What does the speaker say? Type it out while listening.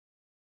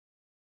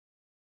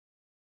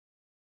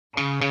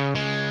Hold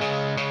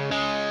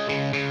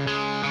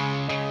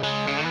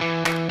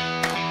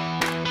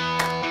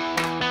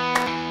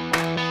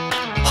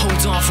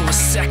on for a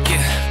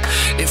second.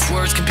 If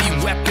words can be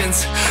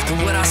weapons,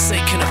 then what I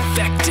say can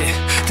affect it.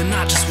 They're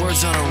not just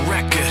words on a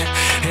record,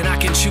 and I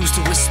can choose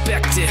to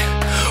respect it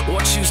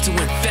or choose to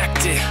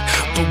infect it.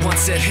 But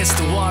once it hits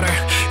the water,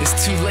 it's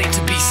too late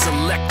to be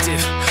selective.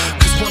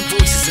 Cause one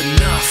voice is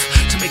enough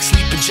to make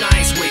sleeping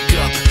giants wake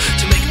up,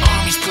 to make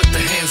armies put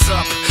their hands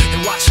up and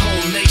watch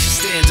whole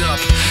nations stand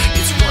up.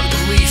 It's one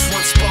belief,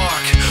 one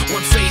spark,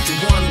 one faith and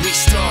one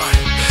restart,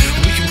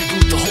 and we can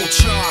reboot the whole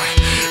chart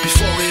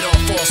before it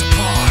all falls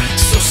apart.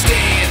 So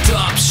stand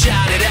up,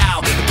 shout it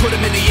out, and put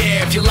them in the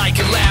air if you like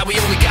it loud. We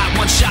only got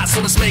one shot,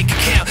 so let's make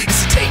it count.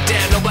 It's a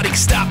takedown, nobody can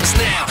stop us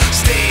now.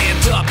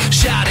 Stand up,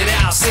 shout it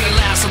out, sing it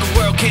loud so the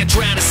world can't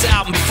drown us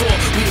out. And before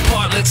we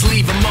depart, let's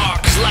leave a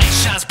mark, cause light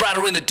shines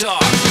brighter in the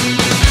dark.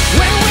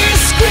 When we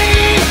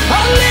scream,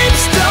 our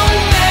lips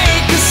don't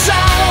make a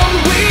sound.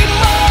 We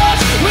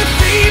march with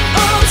feet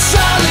on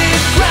solid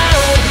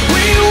ground.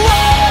 We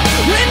walk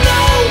where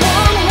no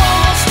one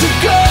wants to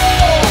go,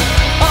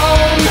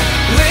 on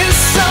this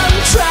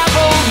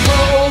untraveled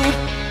road.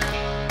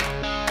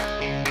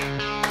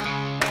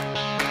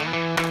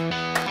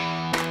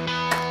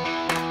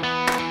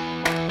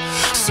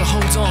 So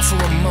hold on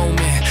for a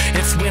moment.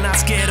 If we're not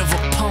scared of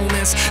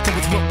opponents, then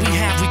with what we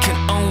have we can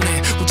own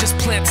it. We'll just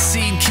plant the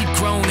seed and keep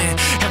growing it.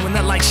 And when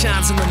that light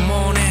shines in the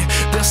morning,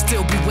 they'll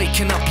still be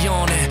waking up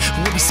yawning.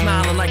 We'll be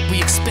smiling like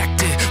we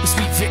expected, with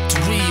sweet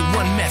victory in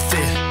one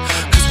method.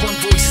 Cause one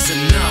voice is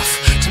enough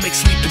to make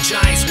sleeping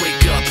giants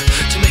wake up,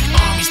 to make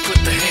armies put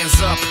their hands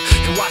up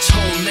and watch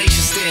whole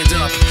nations stand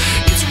up.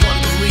 It's one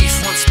belief,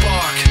 one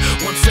spark,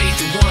 one faith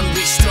and one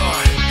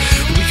restart,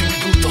 and we can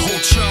reboot the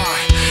whole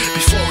chart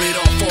before it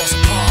all falls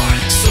apart.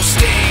 So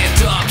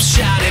stand up,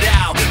 shout it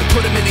out, and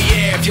put them in the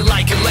air if you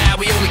like it loud.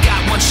 We only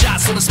got one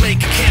shot, so let's make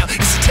it count.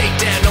 It's a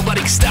takedown,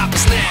 nobody can stop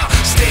us now.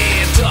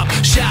 Stand up,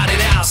 shout it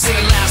out, sing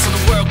it loud so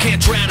the world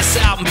can't drown us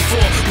out. And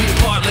before we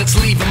depart, let's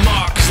leave a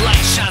mark, cause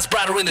light shines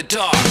brighter in the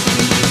dark.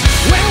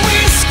 When we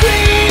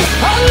scream,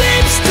 our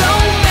lips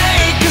don't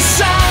make a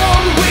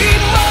sound. We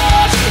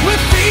march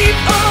with feet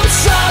on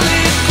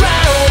solid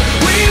ground.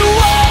 We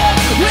walk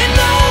where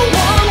no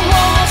one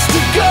wants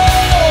to go,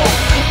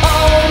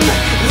 on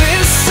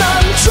this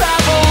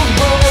untraveled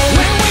road.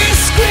 When we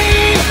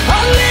scream,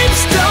 our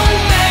lips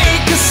don't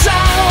make a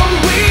sound.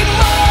 We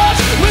march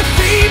with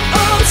feet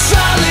on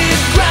solid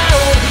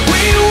ground.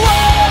 We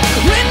walk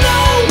where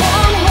no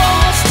one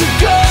wants to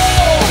go,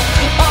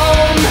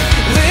 on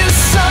this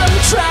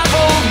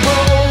untraveled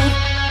road.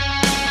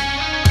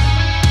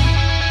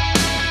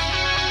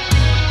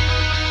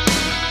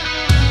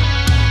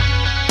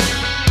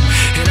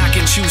 And I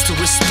can choose to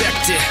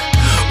respect it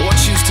or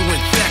choose to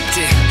infect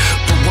it.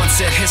 But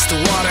once it hits the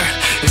water,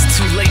 it's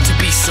too late to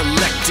be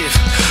selective.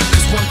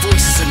 Cause one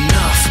voice is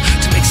enough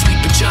to make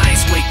sleeping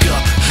giants wake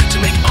up, to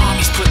make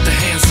armies put their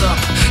hands up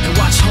and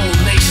watch whole